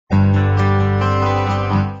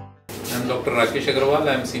Dr. Rakesh Agarwal.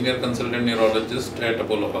 I am Senior Consultant Neurologist at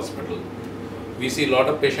Apollo Hospital. We see a lot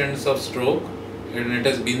of patients of stroke, and it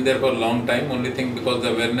has been there for a long time. Only thing, because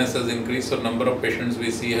the awareness has increased, so number of patients we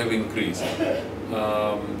see have increased.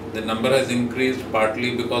 The number has increased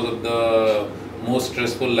partly because of the more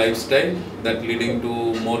stressful lifestyle, that leading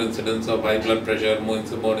to more incidence of high blood pressure,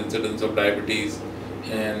 more incidence of diabetes,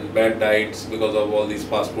 and bad diets because of all these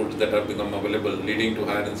fast foods that have become available, leading to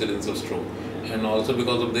higher incidence of stroke. And also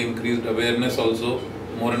because of the increased awareness, also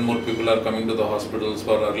more and more people are coming to the hospitals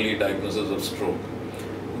for early diagnosis of stroke.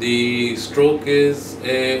 The stroke is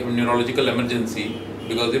a neurological emergency,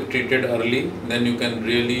 because if treated early, then you can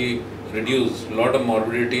really reduce a lot of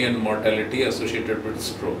morbidity and mortality associated with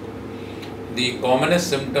stroke. The commonest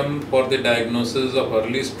symptom for the diagnosis of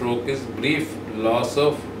early stroke is brief loss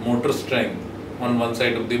of motor strength on one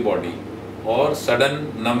side of the body, or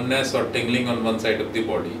sudden numbness or tingling on one side of the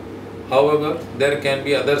body. However, there can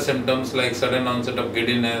be other symptoms like sudden onset of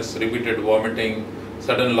giddiness, repeated vomiting,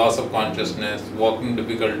 sudden loss of consciousness, walking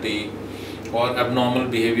difficulty, or abnormal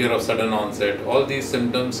behavior of sudden onset. All these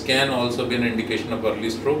symptoms can also be an indication of early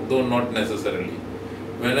stroke, though not necessarily.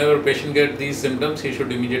 Whenever a patient gets these symptoms, he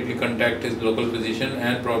should immediately contact his local physician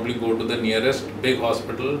and probably go to the nearest big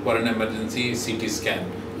hospital for an emergency CT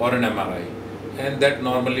scan or an MRI. And that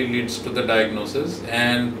normally leads to the diagnosis.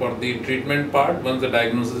 And for the treatment part, once the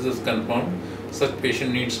diagnosis is confirmed, such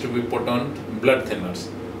patient needs to be put on blood thinners.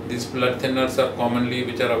 These blood thinners are commonly,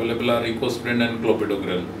 which are available, are ecosprin and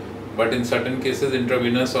clopidogrel. But in certain cases,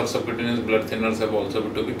 intravenous or subcutaneous blood thinners have also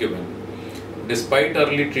to be given. Despite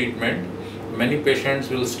early treatment, many patients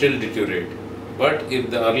will still deteriorate. But if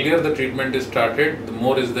the earlier the treatment is started, the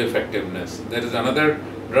more is the effectiveness. There is another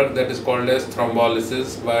drug that is called as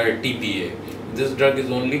thrombolysis by TPA. This drug is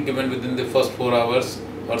only given within the first 4 hours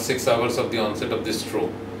or 6 hours of the onset of the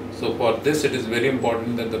stroke. So for this, it is very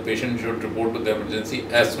important that the patient should report to the emergency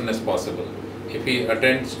as soon as possible. If he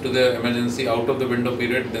attends to the emergency out of the window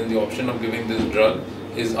period, then the option of giving this drug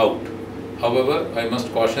is out. However, I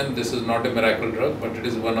must caution, this is not a miracle drug, but it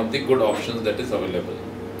is one of the good options that is available.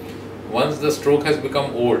 Once the stroke has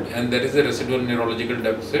become old and there is a residual neurological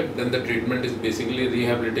deficit, then the treatment is basically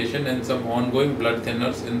rehabilitation and some ongoing blood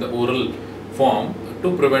thinners in the oral form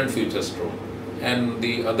to prevent future stroke. And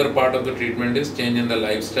the other part of the treatment is change in the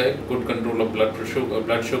lifestyle, good control of blood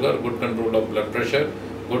sugar, good control of blood pressure,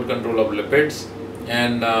 good control of lipids,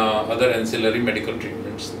 and other ancillary medical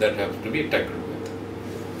treatments that have to be tackled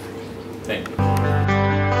with. Thank you.